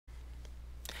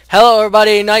Hello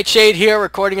everybody, Nightshade here,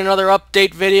 recording another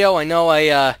update video. I know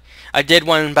I did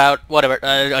one about, whatever,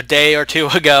 a day or two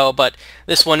ago, but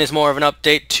this one is more of an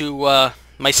update to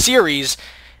my series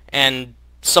and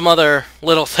some other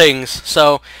little things.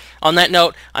 So, on that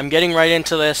note, I'm getting right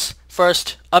into this.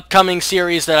 First, upcoming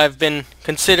series that I've been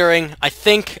considering. I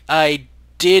think I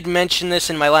did mention this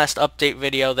in my last update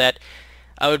video that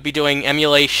I would be doing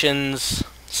emulations,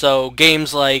 so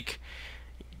games like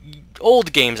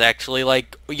old games actually,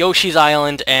 like Yoshi's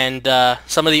Island and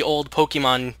some of the old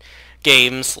Pokemon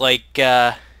games like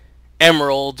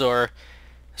Emerald or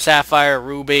Sapphire,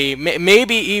 Ruby,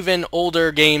 maybe even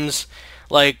older games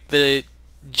like the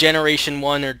Generation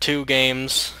 1 or 2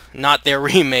 games, not their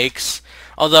remakes,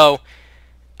 although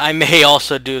I may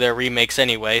also do their remakes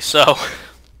anyway, so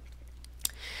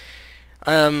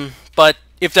but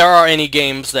if there are any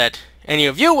games that any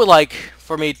of you would like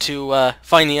for me to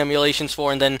find the emulations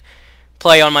for and then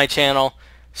play on my channel,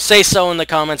 say so in the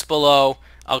comments below.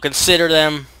 I'll consider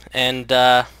them, and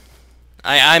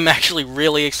I'm actually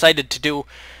really excited to do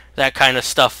that kind of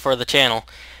stuff for the channel.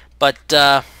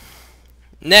 But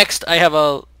next, I have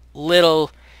a little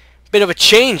bit of a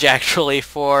change actually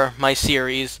for my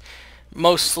series.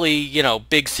 Mostly, you know,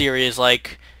 big series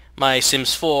like my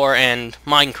Sims 4 and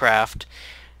Minecraft.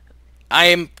 I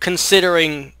am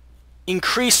considering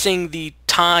increasing the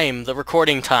time, the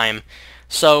recording time,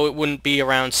 so it wouldn't be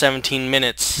around 17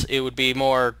 minutes, it would be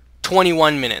more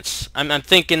 21 minutes. I'm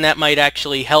thinking that might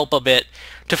actually help a bit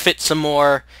to fit some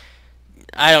more,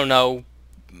 I don't know,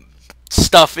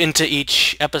 stuff into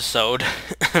each episode.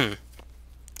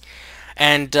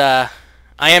 And I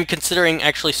am considering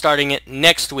actually starting it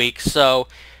next week, so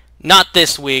not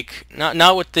this week,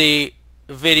 not with the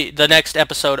next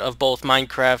episode of both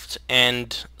Minecraft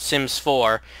and Sims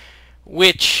 4,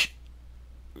 which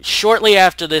shortly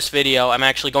after this video, I'm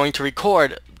actually going to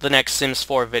record the next Sims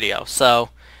 4 video. So,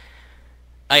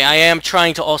 I am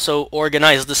trying to also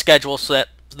organize the schedule so that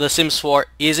the Sims 4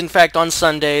 is in fact on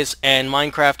Sundays, and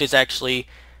Minecraft is actually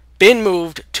been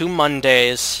moved to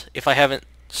Mondays. If I haven't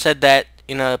said that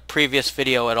in a previous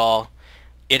video at all,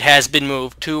 it has been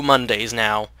moved to Mondays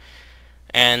now.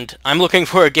 And I'm looking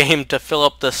for a game to fill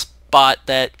up the spot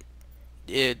that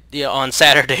on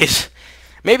Saturdays.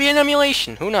 Maybe an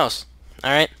emulation, who knows?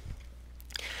 Alright.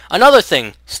 Another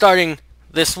thing, starting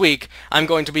this week, I'm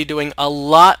going to be doing a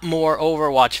lot more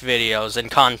Overwatch videos and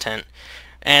content.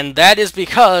 And that is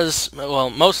because, well,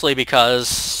 mostly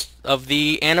because of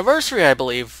the anniversary, I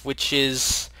believe, which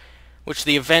the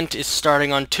event is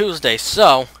starting on Tuesday.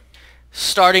 So,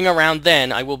 starting around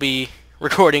then, I will be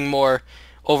recording more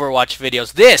Overwatch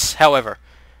videos. This, however,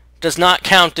 does not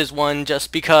count as one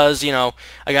just because, you know,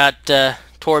 I got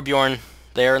Torbjorn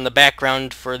there in the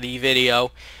background for the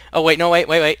video. Oh, wait, no,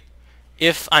 wait.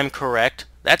 If I'm correct,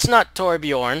 that's not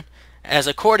Torbjorn, as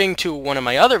according to one of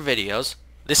my other videos,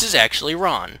 this is actually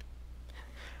Ron.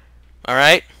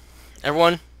 Alright,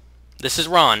 everyone, this is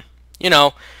Ron. You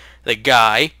know, the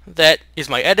guy that is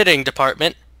my editing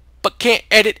department, but can't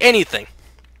edit anything.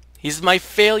 He's my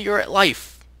failure at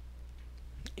life.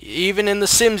 Even in the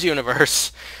Sims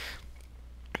universe.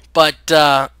 But,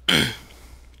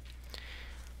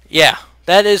 yeah.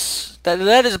 That is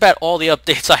about all the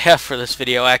updates I have for this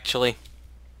video, actually.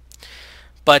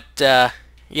 But,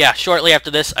 yeah, shortly after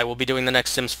this, I will be doing the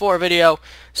next Sims 4 video,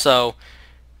 so,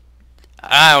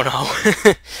 I don't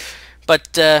know.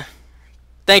 But,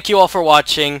 thank you all for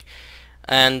watching,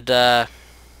 and, I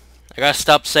gotta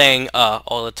stop saying,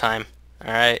 all the time,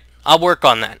 alright? I'll work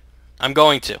on that. I'm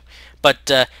going to.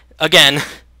 But, again,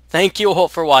 thank you all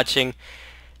for watching.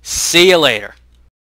 See you later.